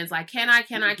LPNs, like, can I,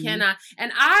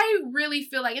 and I really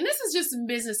feel like, and this is just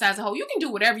business as a whole. You can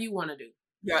do whatever you want to do.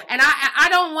 yeah. And I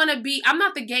don't want to be, I'm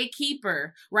not the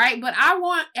gatekeeper, right? But I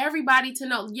want everybody to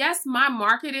know, yes, my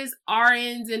market is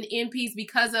RNs and NPs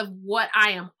because of what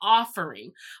I am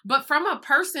offering. But from a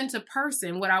person to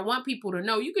person, what I want people to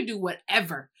know, you can do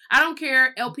whatever. I don't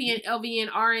care, LPN, LVN,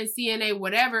 RN, CNA,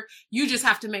 whatever. You just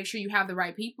have to make sure you have the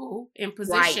right people in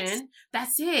position. Right.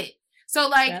 That's it. So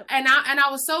like, Yep. and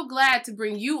I was so glad to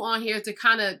bring you on here to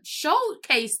kind of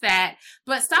showcase that,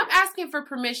 but stop asking for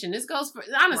permission. This goes for,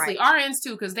 honestly, RNs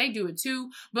too, because they do it too,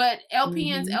 but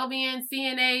LPNs, LVNs,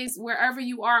 CNAs, wherever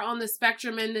you are on the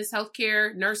spectrum in this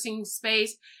healthcare nursing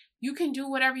space, you can do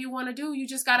whatever you want to do. You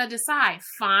just got to decide,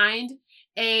 find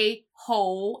a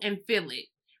hole and fill it.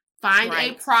 Find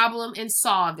a problem and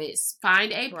solve it.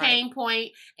 Find a pain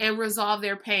point and resolve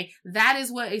their pain. That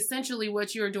is what essentially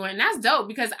what you're doing. And that's dope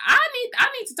because I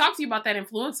need to talk to you about that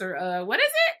influencer. What is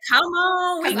it? Come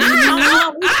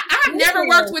on. I've never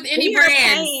worked with any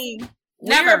brands.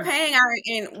 Never.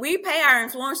 We pay our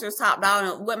influencers top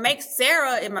dollar. What makes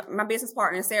Sarah and my business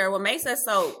partner Sarah, what makes us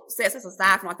sets us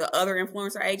aside from like the other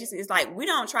influencer agencies is like we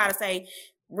don't try to say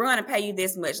we're going to pay you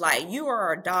this much. Like you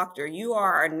are a doctor, you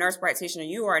are a nurse practitioner,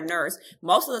 you are a nurse.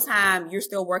 Most of the time you're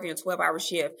still working a 12-hour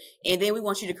shift. And then we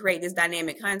want you to create this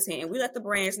dynamic content. And we let the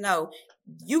brands know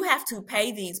you have to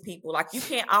pay these people. Like you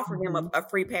can't offer them a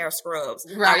free pair of scrubs.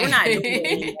 Right. We're not doing it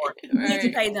anymore. You need to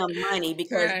pay them money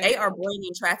because they are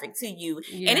bringing traffic to you.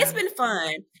 Yeah. And it's been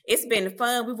fun. It's been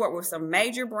fun. We've worked with some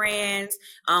major brands.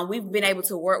 We've been able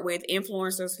to work with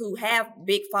influencers who have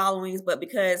big followings, but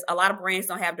because a lot of brands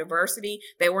don't have diversity,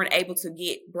 they weren't able to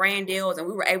get brand deals, and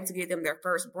we were able to get them their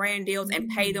first brand deals and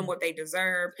pay them what they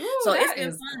deserve. Ooh, so it's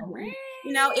been fun. Great.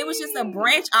 It was just a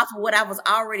branch off of what I was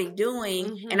already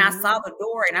doing, and I saw the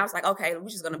door, and I was like, okay, we're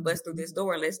just gonna bust through this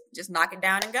door and let's just knock it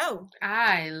down and go.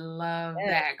 I love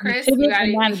that, Chris.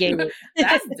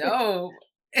 That's dope.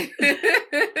 Pivot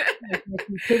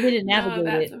and navigate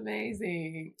that's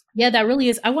amazing. Yeah, that really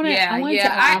is. I want to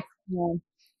ask.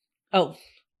 Oh,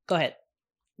 go ahead.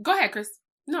 Go ahead, Chris.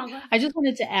 No, go ahead. I just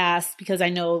wanted to ask because I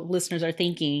know listeners are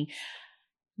thinking,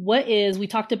 we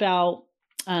talked about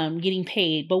getting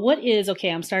paid, but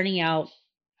I'm starting out,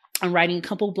 I'm writing a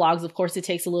couple of blogs. Of course, it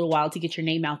takes a little while to get your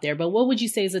name out there, but what would you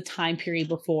say is a time period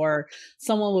before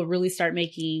someone will really start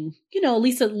making, at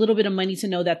least a little bit of money to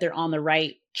know that they're on the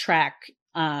right track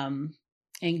and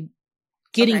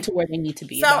getting to where they need to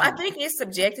be? So I think it's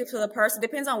subjective to the person.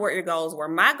 Depends on what your goals were.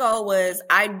 My goal was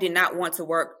I did not want to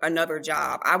work another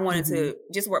job. I wanted to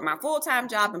just work my full-time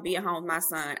job and be at home with my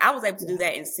son. I was able to do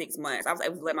that in 6 months. I was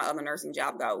able to let my other nursing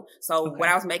job go. So what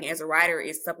I was making as a writer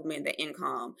is supplement the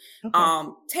income.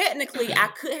 Technically, I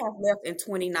could have left in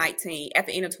 2019, at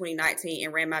the end of 2019,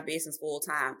 and ran my business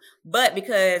full-time. But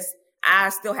because I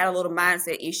still had a little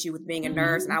mindset issue with being a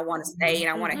nurse and I want to stay and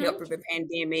I want to help through the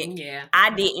pandemic. Yeah. I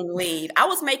didn't leave. I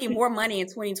was making more money in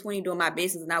 2020 doing my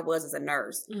business than I was as a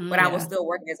nurse, but I was still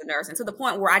working as a nurse. And to the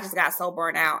point where I just got so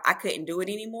burnt out, I couldn't do it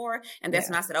anymore. And that's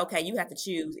when I said, okay, you have to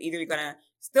choose. Either you're going to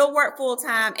still work full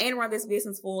time and run this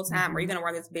business full time, or you're going to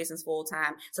run this business full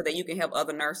time so that you can help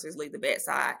other nurses leave the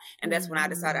bedside. And that's when I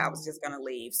decided I was just going to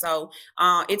leave. So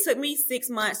it took me 6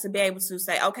 months to be able to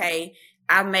say, okay,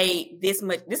 I made this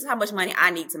much. This is how much money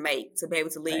I need to make to be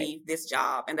able to leave this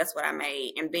job. And that's what I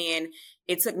made. And then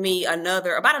it took me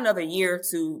about another year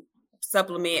to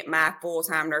supplement my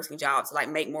full-time nursing job to like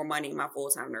make more money in my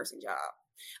full-time nursing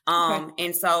job.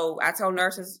 And so I told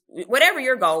nurses, whatever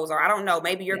your goals are, I don't know,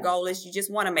 maybe your goal is you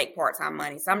just want to make part-time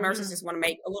money. Some nurses just want to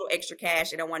make a little extra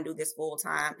cash. They don't want to do this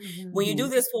full-time. When you do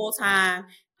this full-time,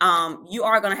 you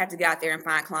are going to have to get out there and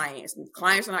find clients.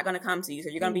 Clients are not going to come to you. So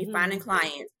you're going to be finding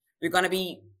clients. You're going to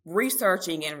be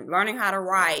researching and learning how to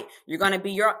write. You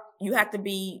have to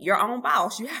be your own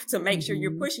boss. You have to make sure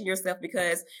you're pushing yourself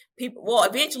because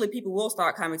eventually people will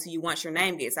start coming to you once your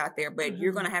name gets out there, but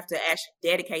you're going to have to actually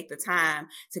dedicate the time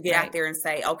to get out there and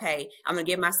say, okay, I'm going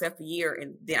to give myself a year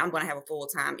and then I'm going to have a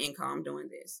full-time income doing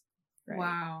this.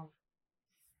 Wow.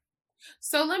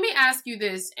 So let me ask you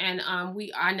this, and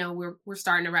I know we're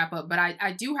starting to wrap up, but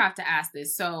I do have to ask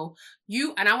this. So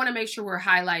I want to make sure we're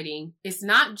highlighting, it's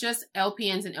not just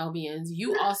LPNs and LVNs.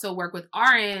 You also work with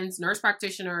RNs, nurse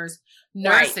practitioners,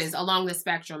 nurses along the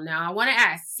spectrum. Now I want to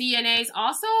ask, CNAs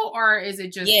also, or is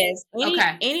it just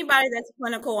anybody that's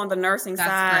clinical on the nursing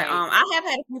side? I have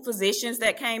had a few physicians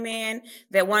that came in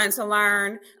that wanted to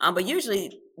learn, but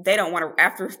usually they don't want to,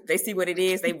 after they see what it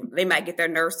is, they might get their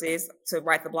nurses to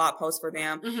write the blog post for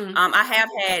them. I have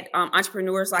had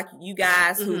entrepreneurs like you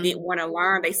guys who didn't want to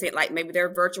learn. They said like maybe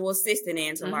their virtual assistant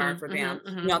in to learn for them,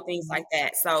 things like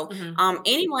that. So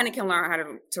anyone can learn how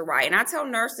to write. And I tell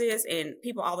nurses and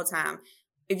people all the time,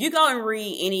 if you go and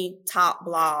read any top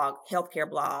blog, healthcare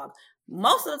blog,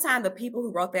 most of the time, the people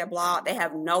who wrote that blog, they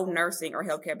have no nursing or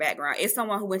healthcare background. It's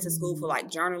someone who went to school for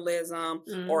like journalism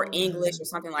or English or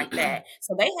something like that.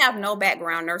 So they have no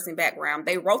nursing background.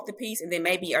 They wrote the piece, and then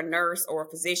maybe a nurse or a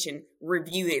physician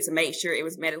reviewed it to make sure it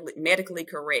was medically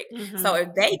correct. So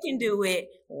if they can do it,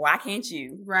 why can't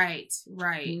you? Right.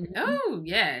 Oh,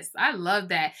 yes. I love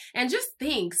that. And just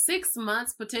think, 6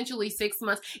 months, potentially 6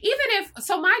 months.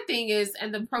 My thing is,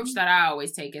 and the approach that I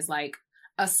always take is like,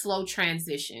 a slow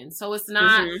transition. So it's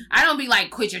not, I don't be like,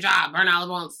 quit your job, burn all at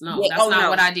once. No, that's not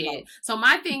what I did. No. So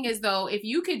my thing is though, if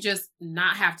you could just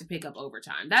not have to pick up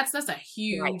overtime, that's a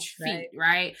huge feat,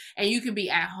 right? And you could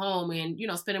be at home and,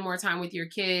 spending more time with your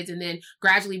kids, and then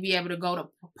gradually be able to go to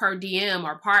per diem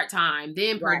or part-time,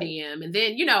 then per diem. And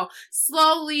then,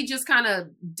 slowly just kind of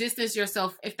distance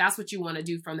yourself if that's what you want to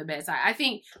do from the bedside. I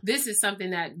think this is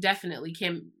something that definitely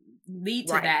can lead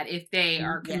to that if they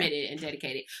are committed and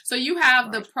dedicated. So you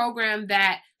have the program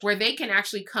where they can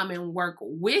actually come and work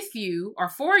with you or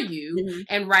for you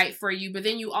and write for you. But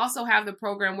then you also have the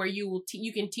program where you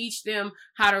can teach them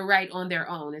how to write on their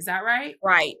own. Is that right?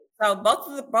 Right. So both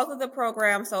of the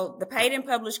programs, so the paid and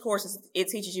published courses, it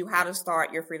teaches you how to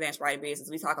start your freelance writing business.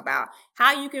 We talk about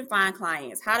how you can find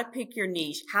clients, how to pick your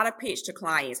niche, how to pitch to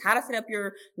clients, how to set up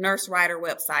your nurse writer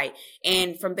website.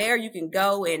 And from there you can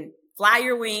go and fly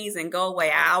your wings and go away.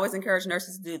 I always encourage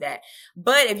nurses to do that.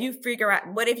 But if you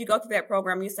go through that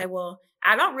program, you say, well,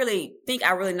 I don't really think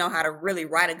I really know how to really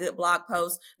write a good blog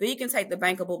post, then you can take the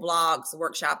Bankable Blogs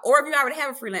workshop. Or if you already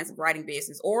have a freelance writing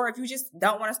business, or if you just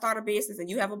don't want to start a business and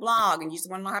you have a blog and you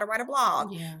just want to know how to write a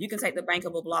blog, you can take the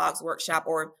Bankable Blogs workshop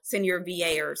or send your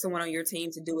VA or someone on your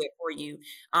team to do it for you.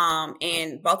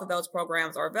 And both of those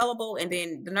programs are available. And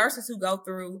then the nurses who go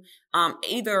through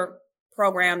either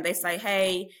program, they say,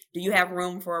 hey, do you have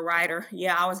room for a writer?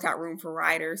 Yeah, I always got room for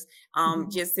writers.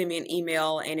 Just send me an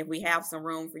email, and if we have some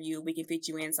room for you, we can fit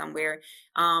you in somewhere.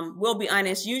 We'll be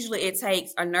honest, usually it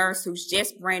takes a nurse who's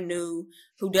just brand new,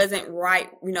 who doesn't write,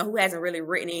 who hasn't really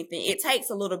written anything. It takes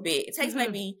a little bit. It takes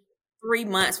maybe 3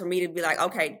 months for me to be like,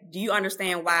 okay, do you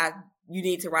understand why you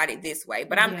need to write it this way?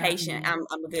 But I'm patient. I'm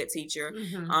a good teacher.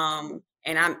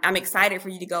 And I'm excited for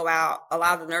you to go out. A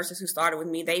lot of the nurses who started with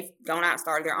me, they've gone out and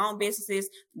started their own businesses.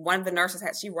 One of the nurses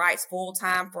she writes full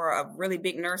time for a really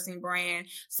big nursing brand.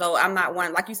 So I'm not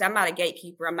one, like you said, I'm not a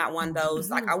gatekeeper. I'm not one of those.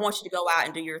 Like, I want you to go out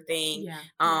and do your thing.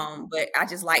 But I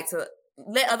just like to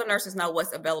let other nurses know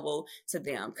what's available to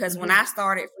them. Because when I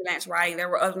started freelance writing, there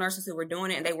were other nurses who were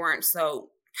doing it and they weren't so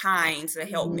kind to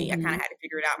help me. I kind of had to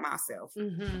figure it out myself.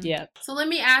 So let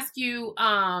me ask you,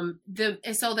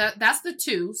 that's the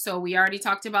 2. So we already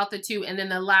talked about the 2, and then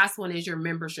the last one is your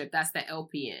membership. That's the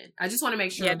LPN. I just want to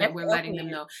make sure that we're letting them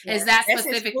know. Is that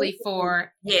specifically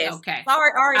for? Yes. Okay.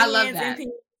 I love that.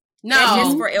 No,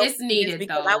 just for it's needed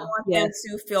because though. I want them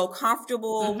to feel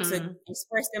comfortable to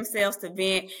express themselves, to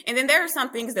vent. And then there are some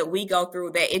things that we go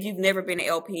through that if you've never been an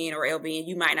LPN or LVN,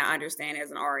 you might not understand as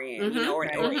an RN, or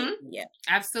an RN. Yeah,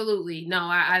 absolutely. No,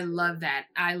 I love that.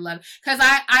 I love, because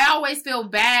I always feel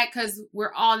bad because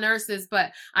we're all nurses,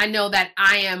 but I know that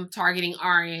I am targeting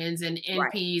RNs and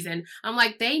NPs, and I'm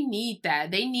like, they need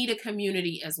that. They need a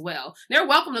community as well. They're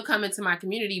welcome to come into my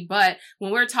community, but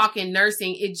when we're talking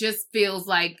nursing, it just feels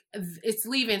like it's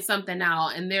leaving something out,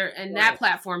 and that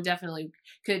platform definitely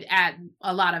could add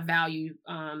a lot of value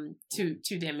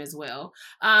to them as well.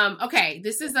 Okay,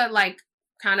 this is a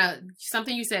kind of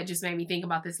something you said just made me think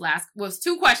about this was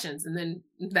 2 questions and then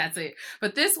that's it.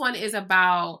 But this one is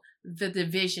about the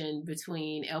division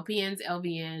between LPNs,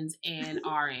 LVNs, and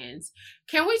RNs.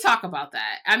 Can we talk about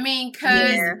that? I mean,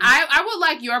 because I would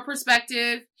like your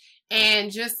perspective,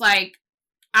 and just like,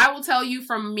 I will tell you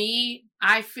from me,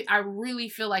 I really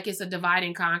feel like it's a divide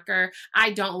and conquer.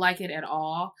 I don't like it at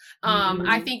all.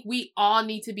 I think we all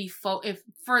need to be for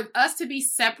us to be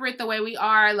separate the way we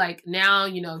are. Like now,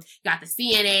 you got the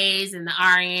CNAs and the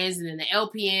RNs, and then the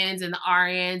LPNs and the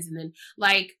RNs, and then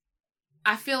like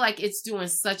I feel like it's doing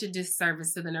such a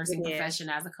disservice to the nursing profession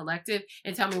as a collective.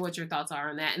 And tell me what your thoughts are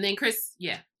on that. And then Chris,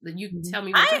 you can tell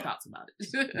me what your thoughts about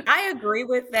it. I agree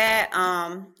with that.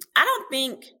 I don't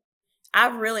think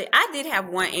I did have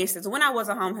one instance when I was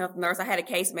a home health nurse. I had a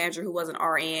case manager who was an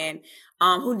RN,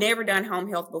 who never done home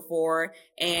health before.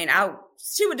 And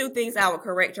she would do things I would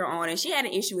correct her on. And she had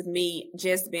an issue with me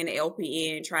just being an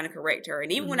LPN trying to correct her.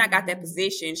 And even when I got that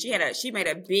position, she made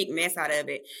a big mess out of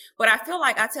it. But I feel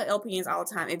like I tell LPNs all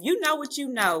the time, if you know what you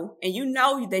know, and you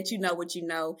know that you know what you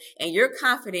know, and you're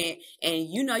confident and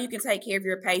you know you can take care of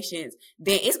your patients,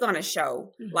 then it's going to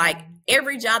show. Like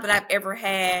every job that I've ever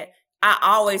had, I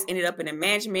always ended up in a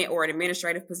management or an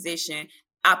administrative position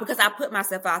because I put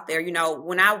myself out there. You know,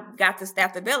 when I got the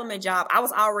staff development job, I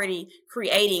was already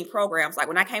creating programs. Like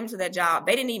when I came to that job,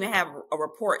 they didn't even have a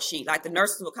report sheet. Like the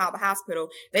nurses would call the hospital.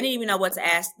 They didn't even know what to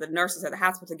ask the nurses at the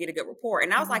hospital to get a good report.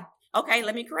 And I was like, okay,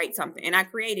 let me create something. And I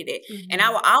created it. And I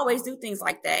will always do things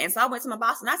like that. And so I went to my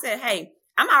boss and I said, hey,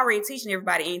 I'm already teaching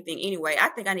everybody anything anyway. I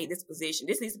think I need this position.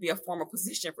 This needs to be a formal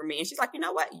position for me. And she's like, you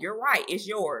know what? You're right. It's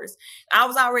yours. I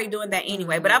was already doing that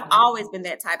anyway, but I've always been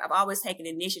that type. I've always taken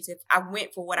initiative. I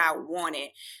went for what I wanted.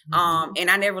 And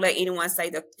I never let anyone say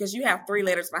that because you have 3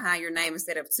 letters behind your name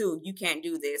instead of 2, you can't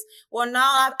do this. Well,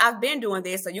 no, I've been doing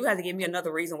this. So you have to give me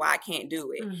another reason why I can't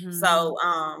do it. So,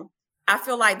 I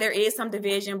feel like there is some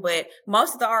division, but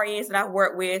most of the RNs that I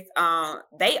work with,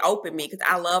 they open me because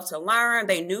I love to learn.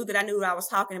 They knew that I knew what I was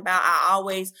talking about. I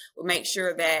always would make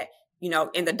sure that, you know,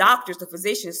 and the doctors, the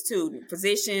physicians too,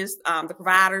 the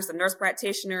providers, the nurse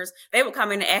practitioners, they would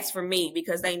come in and ask for me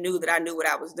because they knew that I knew what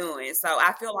I was doing. So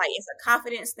I feel like it's a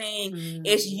confidence thing.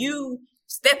 It's you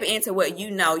stepping into what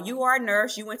you know. You are a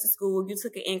nurse. You went to school. You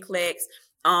took an NCLEX.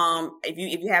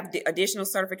 If you have additional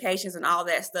certifications and all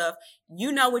that stuff,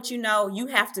 you know what you know, you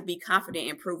have to be confident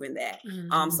in proving that.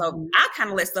 So I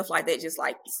kind of let stuff like that just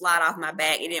like slide off my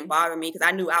back. It didn't bother me because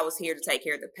I knew I was here to take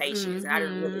care of the patients. And I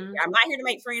didn't really care. I'm not here to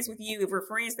make friends with you. If we're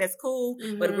friends, that's cool.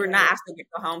 But if we're not, I still get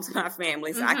to go home to my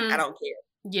family. So I don't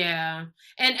care. Yeah.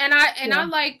 And I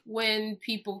like when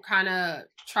people kind of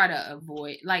try to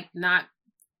avoid, like not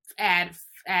add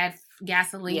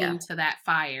gasoline to that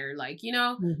fire. Like, you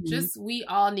know, just we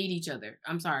all need each other.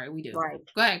 I'm sorry, we do. Right.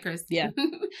 Go ahead, Chris. Yeah.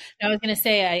 I was going to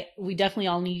say, we definitely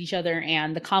all need each other.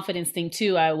 And the confidence thing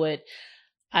too, I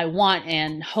want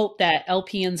and hope that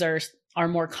LPNs are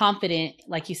more confident,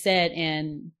 like you said,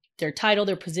 and their title,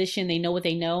 their position, they know what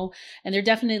they know, and they're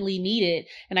definitely needed.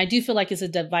 And I do feel like it's a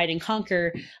divide and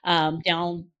conquer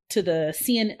down to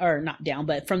the not down,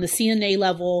 but from the CNA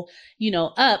level, you know,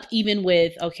 up, even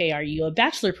with, okay, are you a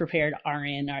bachelor prepared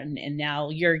RN? And now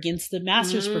you're against the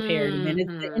master's prepared, and then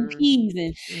it's the NPs,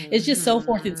 and it's just so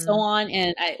forth and so on.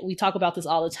 And we talk about this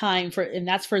all the time and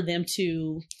that's for them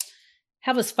to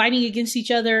have us fighting against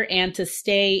each other and to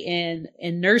stay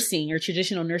in nursing or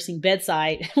traditional nursing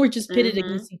bedside. We're just pitted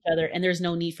against each other, and there's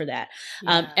no need for that.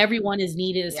 Everyone is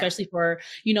needed, especially for,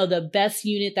 you know, the best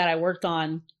unit that I worked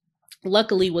on,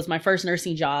 luckily was my first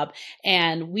nursing job,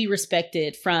 and we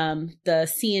respected from the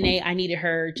CNA. I needed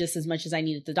her just as much as I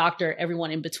needed the doctor, everyone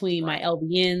in between. My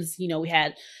LVNs, you know, we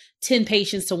had 10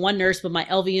 patients to one nurse, but my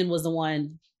LVN was the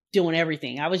one doing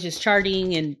everything. I was just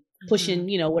charting and pushing,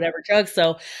 you know, whatever drugs.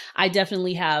 So I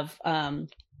definitely have,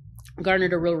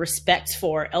 garnered a real respect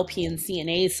for LP and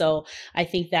CNA. So I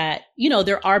think that, you know,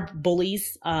 there are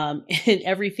bullies in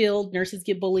every field. Nurses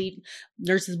get bullied,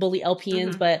 nurses bully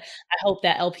LPNs, but I hope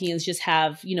that LPNs just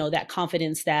have, you know, that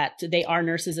confidence that they are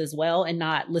nurses as well, and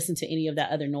not listen to any of that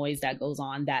other noise that goes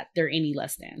on that they're any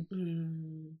less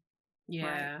than.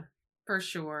 Yeah. Right. For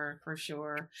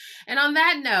sure. And on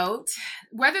that note,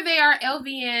 whether they are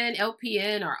LVN,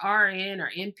 LPN, or RN, or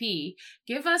NP,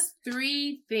 give us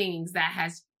 3 things that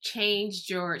has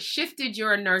shifted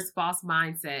your nurse boss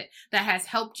mindset, that has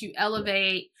helped you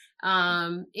elevate,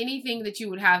 anything that you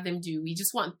would have them do. We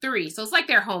just want 3. So it's like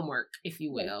their homework, if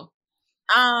you will.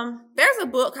 There's a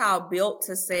book called Built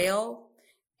to Sell.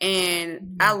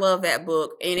 And I love that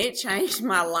book, and it changed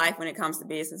my life when it comes to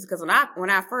business. Because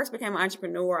when I first became an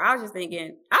entrepreneur, I was just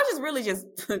thinking, I was just really just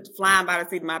flying by the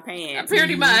seat of my pants.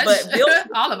 Pretty much, but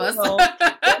all of us.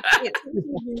 It teaches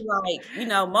you, like, you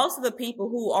know, most of the people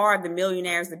who are the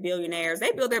millionaires, the billionaires,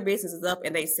 they build their businesses up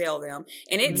and they sell them,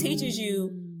 and it teaches you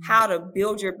how to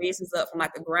build your business up from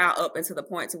like the ground up into the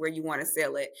point to where you want to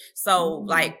sell it. So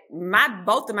like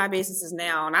both of my businesses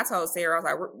now, and I told Sarah,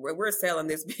 I was like, we're selling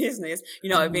this business, you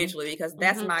know, eventually, because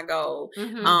that's my goal.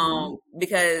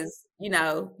 Because, you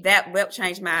know, that helped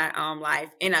change my life.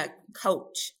 And a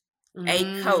coach.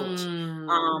 a coach.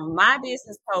 My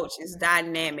business coach is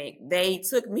dynamic. They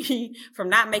took me from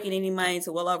not making any money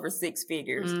to well over 6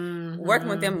 figures, working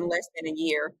with them in less than a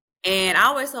year. And I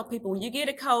always tell people, when you get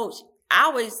a coach,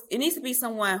 it needs to be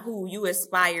someone who you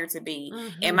aspire to be.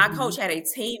 And my coach had a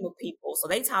team of people. So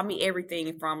they taught me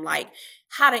everything from like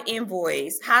how to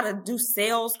invoice, how to do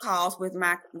sales calls with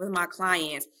my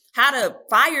clients, how to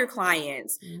fire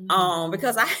clients.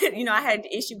 Because I had an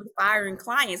issue with firing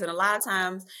clients. And a lot of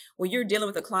times when you're dealing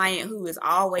with a client who is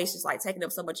always just like taking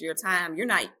up so much of your time, you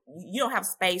don't have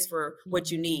space for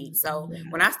what you need. So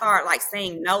when I start like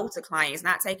saying no to clients,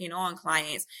 not taking on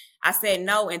clients, I said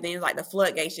no, and then like the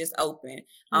floodgates just open.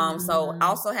 So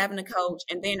also having a coach.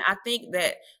 And then I think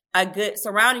that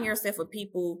surrounding yourself with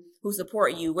people who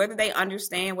support you, whether they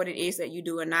understand what it is that you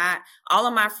do or not. All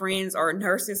of my friends are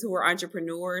nurses who are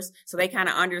entrepreneurs, so they kind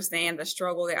of understand the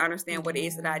struggle. They understand what it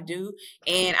is that I do.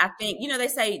 And I think, they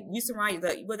say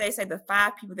the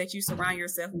 5 people that you surround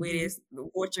yourself with is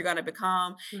what you're going to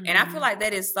become. And I feel like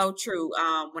that is so true.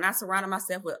 When I surrounded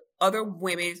myself with other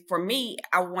women, for me,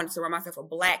 I wanted to surround myself with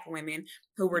Black women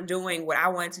who were doing what I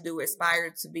wanted to do,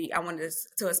 I wanted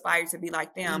to aspire to be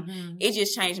like them. It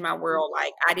just changed my world.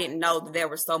 Like, I didn't know that there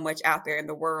was so much out there in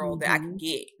the world that I could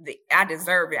get, that I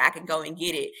deserve it. I could go and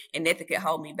get it, and nothing could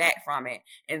hold me back from it.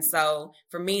 And so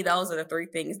for me, those are the 3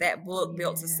 things: that book,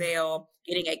 Built to Sell,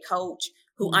 getting a coach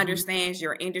who understands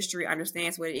your industry,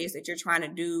 understands what it is that you're trying to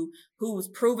do, who's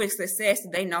proven success,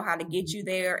 they know how to get you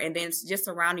there, and then just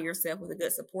surrounding yourself with a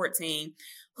good support team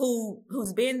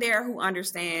who's been there, who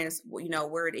understands,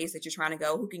 where it is that you're trying to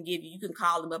go, who can give you can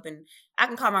call them up, and I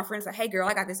can call my friends and say, hey girl,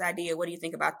 I got this idea. What do you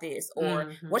think about this?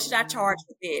 Or what should I charge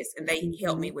for this? And they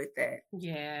help me with that.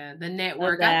 Yeah. The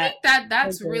network. I think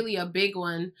that's really a big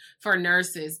one for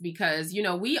nurses, because,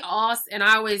 we all, and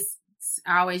I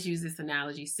always use this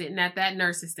analogy, sitting at that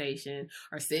nurse's station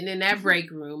or sitting in that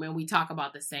break room, and we talk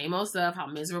about the same old stuff, how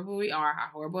miserable we are, how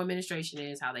horrible administration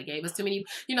is, how they gave us too many,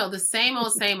 the same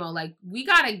old. Like, we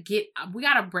gotta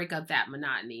break up that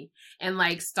monotony and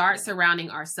like start surrounding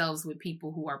ourselves with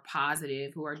people who are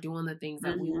positive, who are doing the things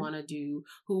that we want to do,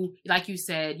 who, like you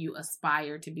said, you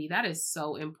aspire to be. That is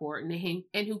so important,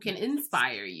 and who can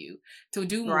inspire you to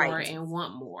do more and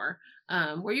want more.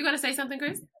 Were you going to say something,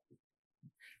 Chris?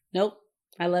 Nope.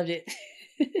 I loved it.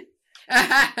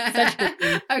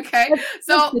 Okay.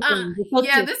 So,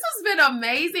 this has been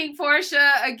amazing,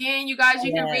 Portia. Again, you guys,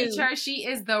 you can reach her. She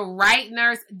is the Right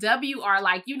Nurse, WR,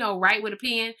 like, right with a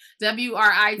pen,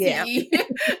 WRITE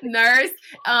nurse,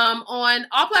 on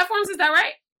all platforms. Is that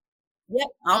right? Yep,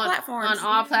 platforms. On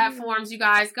all platforms, you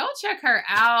guys, go check her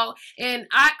out. And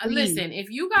listen, if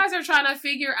you guys are trying to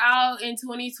figure out in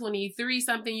 2023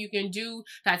 something you can do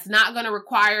that's not going to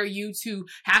require you to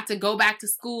have to go back to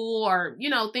school or,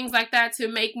 things like that to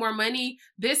make more money,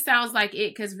 this sounds like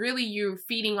it, because really you're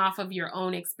feeding off of your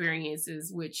own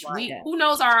experiences, which who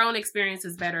knows our own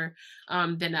experiences better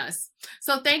than us.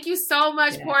 So thank you so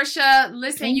much, Portia.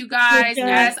 Listen, you guys,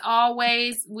 as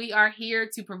always, we are here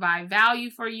to provide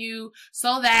value for you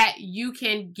so that you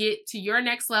can get to your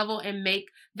next level and make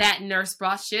that nurse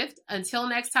boss shift. Until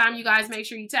next time, you guys, make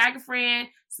sure you tag a friend,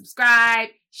 subscribe,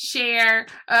 share,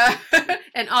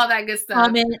 and all that good stuff.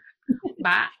 Comment.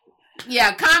 Bye.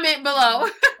 Yeah, comment below.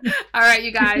 All right,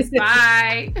 you guys.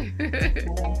 Bye.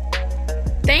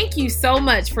 Thank you so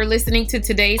much for listening to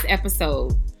today's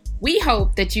episode. We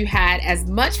hope that you had as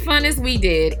much fun as we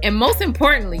did, and most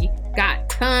importantly, got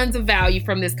tons of value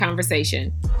from this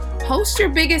conversation. Post your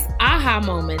biggest aha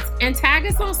moments and tag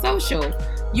us on social.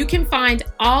 You can find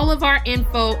all of our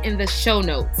info in the show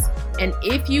notes. And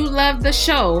if you love the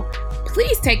show,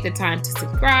 please take the time to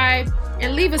subscribe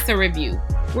and leave us a review.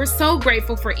 We're so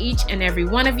grateful for each and every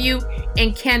one of you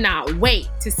and cannot wait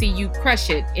to see you crush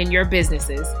it in your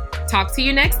businesses. Talk to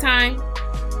you next time.